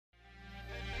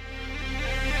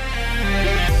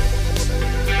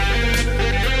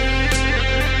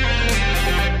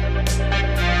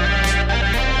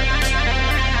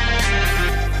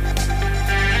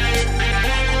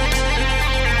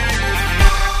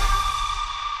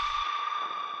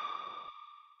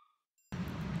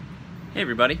Hey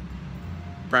everybody,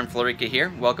 Brent Florica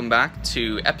here. Welcome back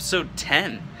to episode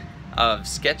 10 of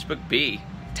Sketchbook B.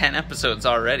 10 episodes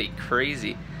already,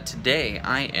 crazy. Today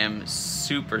I am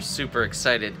super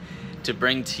excited to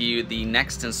bring to you the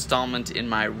next installment in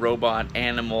my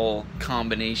robot-animal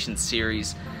combination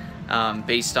series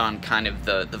based on kind of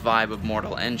the vibe of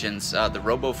Mortal Engines. The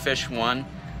Robofish one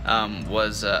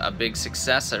was a big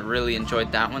success. I really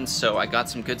enjoyed that one, so I got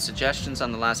some good suggestions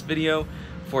on the last video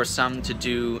for some to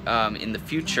do in the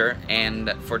future,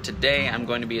 and for today I'm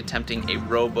going to be attempting a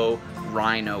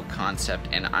Robo-Rhino concept,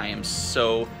 and I am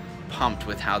so pumped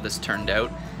with how this turned out.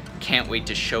 Can't wait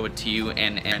to show it to you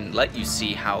and let you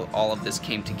see how all of this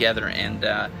came together. And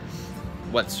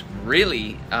what's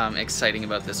really exciting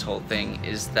about this whole thing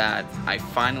is that I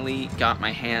finally got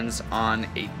my hands on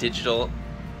a digital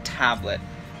tablet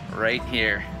right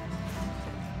here.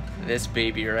 This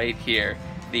baby right here.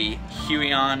 The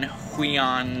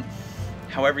Huion,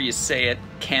 however you say it,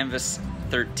 Kamvas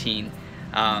 13.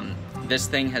 This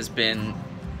thing has been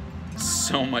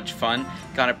so much fun.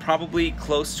 Got it probably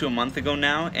close to a month ago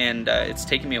now, and it's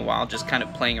taken me a while just kind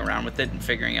of playing around with it and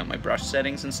figuring out my brush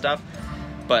settings and stuff.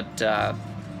 But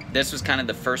this was kind of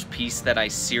the first piece that I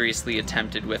seriously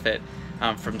attempted with it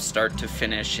from start to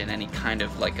finish in any kind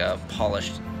of like a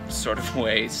polished sort of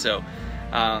way. So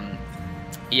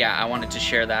yeah, I wanted to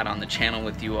share that on the channel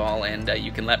with you all, and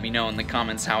you can let me know in the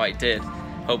comments how I did.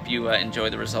 Hope you enjoy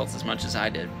the results as much as I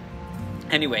did.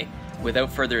 Anyway,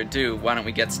 without further ado, why don't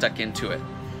we get stuck into it?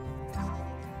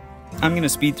 I'm going to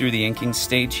speed through the inking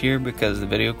stage here because the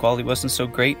video quality wasn't so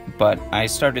great, but I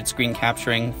started screen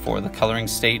capturing for the coloring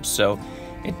stage, so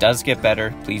it does get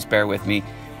better. Please bear with me.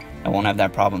 I won't have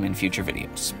that problem in future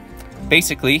videos.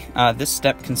 Basically, this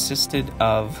step consisted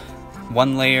of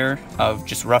one layer of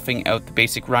just roughing out the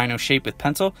basic rhino shape with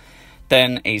pencil,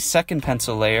 then a second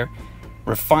pencil layer,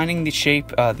 refining the shape,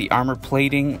 the armor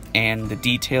plating, and the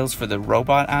details for the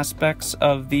robot aspects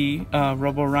of the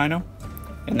RoboRhino,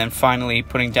 and then finally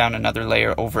putting down another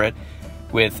layer over it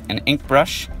with an ink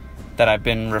brush that I've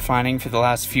been refining for the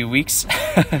last few weeks,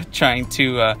 trying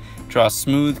to draw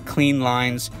smooth, clean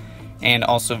lines and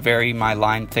also vary my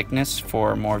line thickness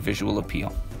for more visual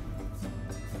appeal.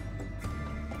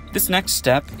 This next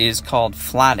step is called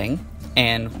flatting,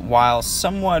 and while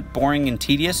somewhat boring and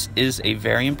tedious, is a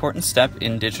very important step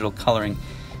in digital coloring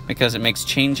because it makes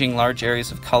changing large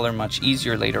areas of color much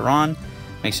easier later on,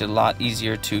 makes it a lot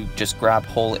easier to just grab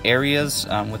whole areas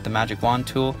with the magic wand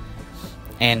tool,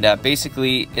 and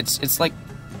basically it's like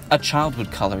a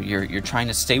childhood color. You're trying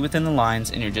to stay within the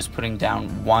lines and you're just putting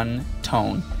down one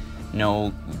tone,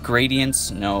 no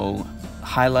gradients, no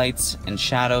highlights and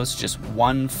shadows, just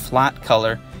one flat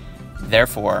color.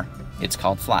 Therefore, it's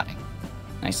called flatting.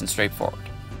 Nice and straightforward.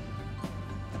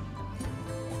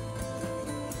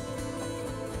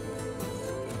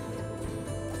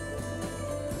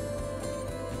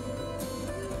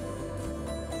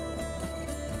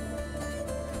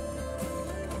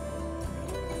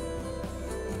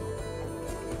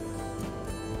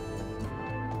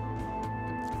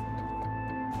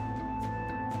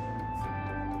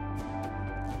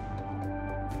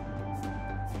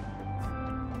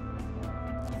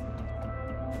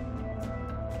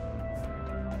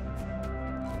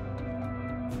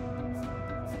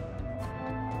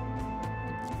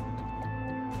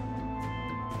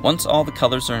 Once all the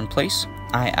colors are in place,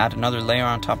 I add another layer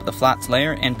on top of the flats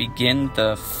layer and begin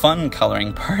the fun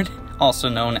coloring part, also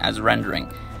known as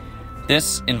rendering.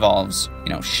 This involves,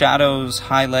 shadows,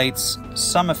 highlights,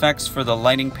 some effects for the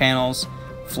lighting panels,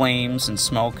 flames and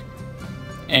smoke.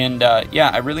 And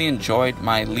yeah, I really enjoyed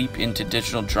my leap into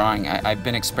digital drawing. I've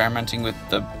been experimenting with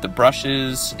the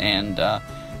brushes and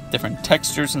different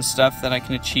textures and stuff that I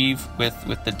can achieve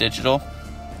with the digital.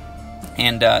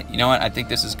 And you know what, I think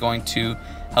this is going to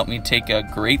help me take a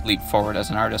great leap forward as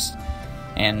an artist,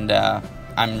 and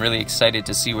I'm really excited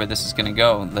to see where this is going to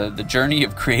go. The journey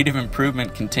of creative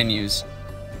improvement continues.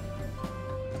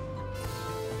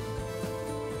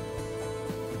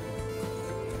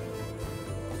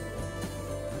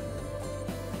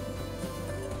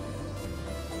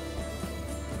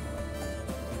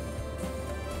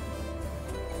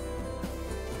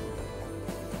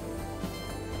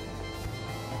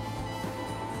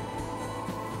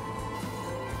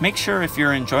 Make sure if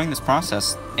you're enjoying this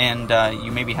process and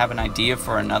you maybe have an idea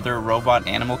for another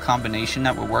robot-animal combination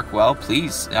that would work well,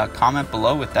 please comment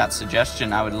below with that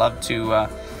suggestion. I would love to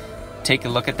take a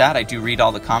look at that. I do read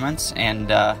all the comments,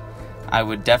 and I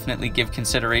would definitely give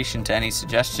consideration to any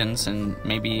suggestions, and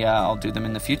maybe I'll do them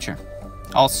in the future.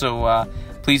 Also,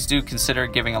 please do consider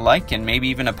giving a like and maybe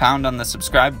even a pound on the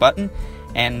subscribe button,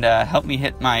 and help me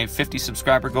hit my 50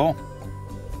 subscriber goal.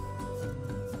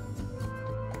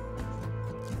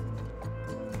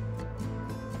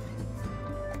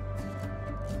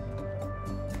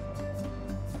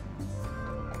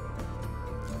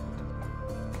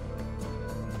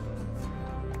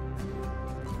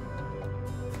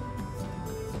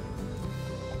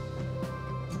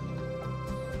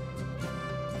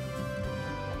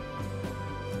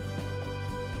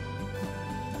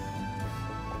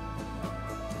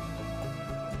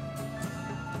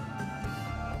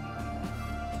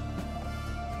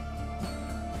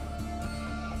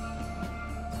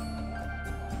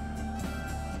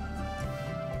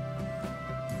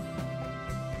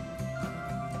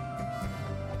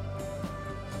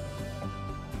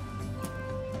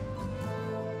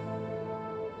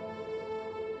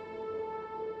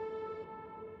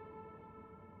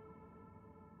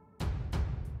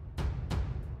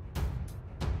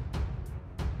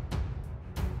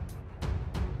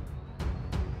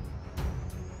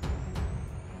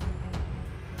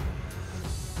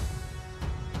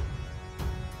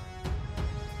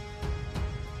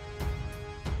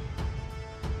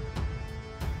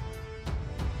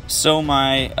 So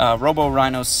my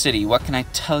RoboRhino city, what can I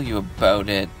tell you about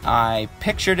it? I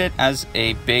pictured it as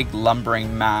a big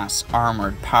lumbering mass,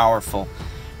 armored, powerful,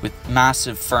 with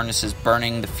massive furnaces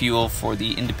burning the fuel for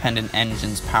the independent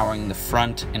engines powering the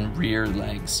front and rear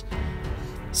legs.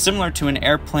 Similar to an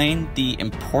airplane, the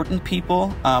important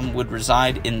people would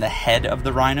reside in the head of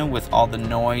the rhino with all the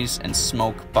noise and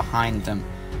smoke behind them.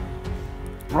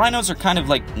 Rhinos are kind of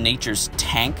like nature's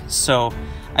tank, so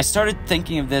I started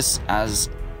thinking of this as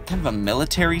kind of a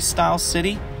military-style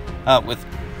city with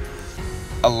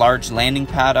a large landing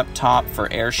pad up top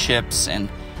for airships and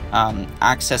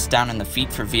access down in the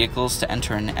feet for vehicles to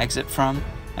enter and exit from.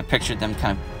 I pictured them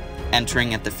kind of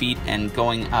entering at the feet and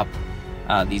going up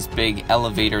these big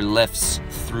elevator lifts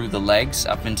through the legs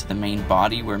up into the main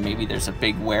body, where maybe there's a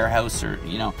big warehouse or,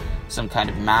 you know, some kind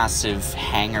of massive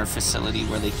hangar facility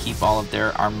where they keep all of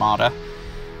their armada.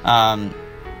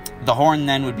 The horn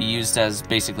then would be used as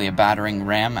basically a battering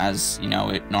ram, as, you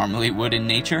know, it normally would in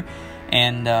nature.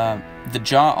 And the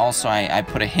jaw also, I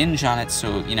put a hinge on it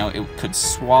so, you know, it could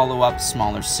swallow up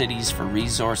smaller cities for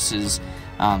resources,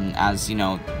 as, you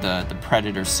know, the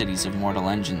predator cities of Mortal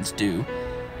Engines do.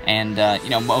 And,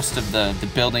 you know, most of the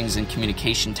buildings and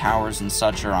communication towers and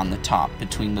such are on the top,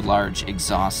 between the large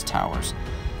exhaust towers.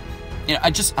 You know,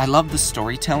 I love the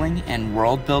storytelling and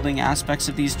world building aspects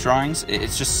of these drawings.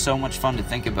 It's just so much fun to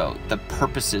think about the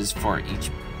purposes for each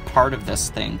part of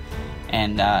this thing,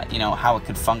 and you know, how it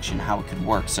could function, how it could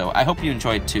work. So I hope you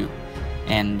enjoyed too.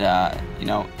 And you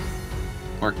know,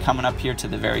 we're coming up here to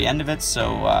the very end of it,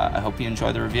 so I hope you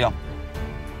enjoy the reveal.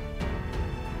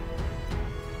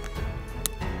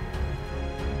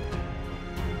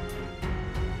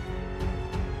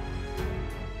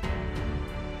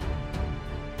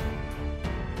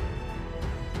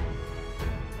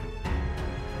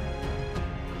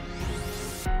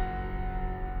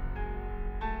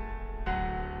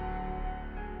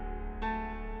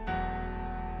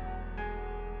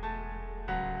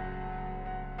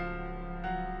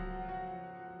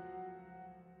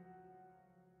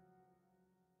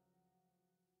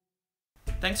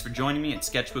 Thanks for joining me at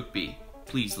Sketchbook B.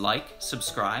 Please like,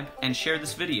 subscribe, and share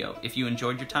this video if you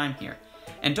enjoyed your time here.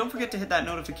 And don't forget to hit that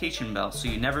notification bell so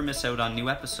you never miss out on new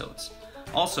episodes.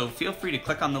 Also, feel free to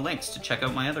click on the links to check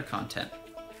out my other content.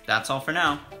 That's all for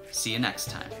now. See you next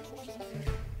time.